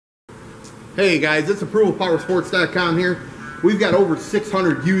Hey guys, it's ApprovalPowersports.com here. We've got over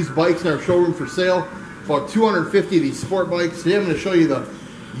 600 used bikes in our showroom for sale. About 250 of these sport bikes. Today I'm going to show you the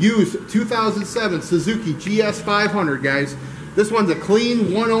used 2007 Suzuki GS500, guys. This one's a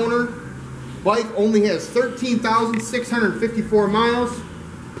clean, one owner bike, only has 13,654 miles.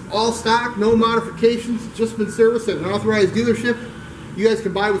 All stock, no modifications, just been serviced at an authorized dealership. You guys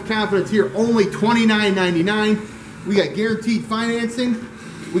can buy with confidence here, only $29.99. We got guaranteed financing.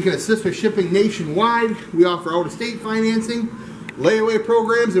 We can assist with shipping nationwide. We offer out-of-state financing, layaway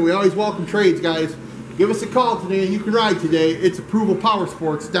programs, and we always welcome trades, guys. Give us a call today and you can ride today. It's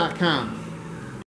ApprovalPowersports.com.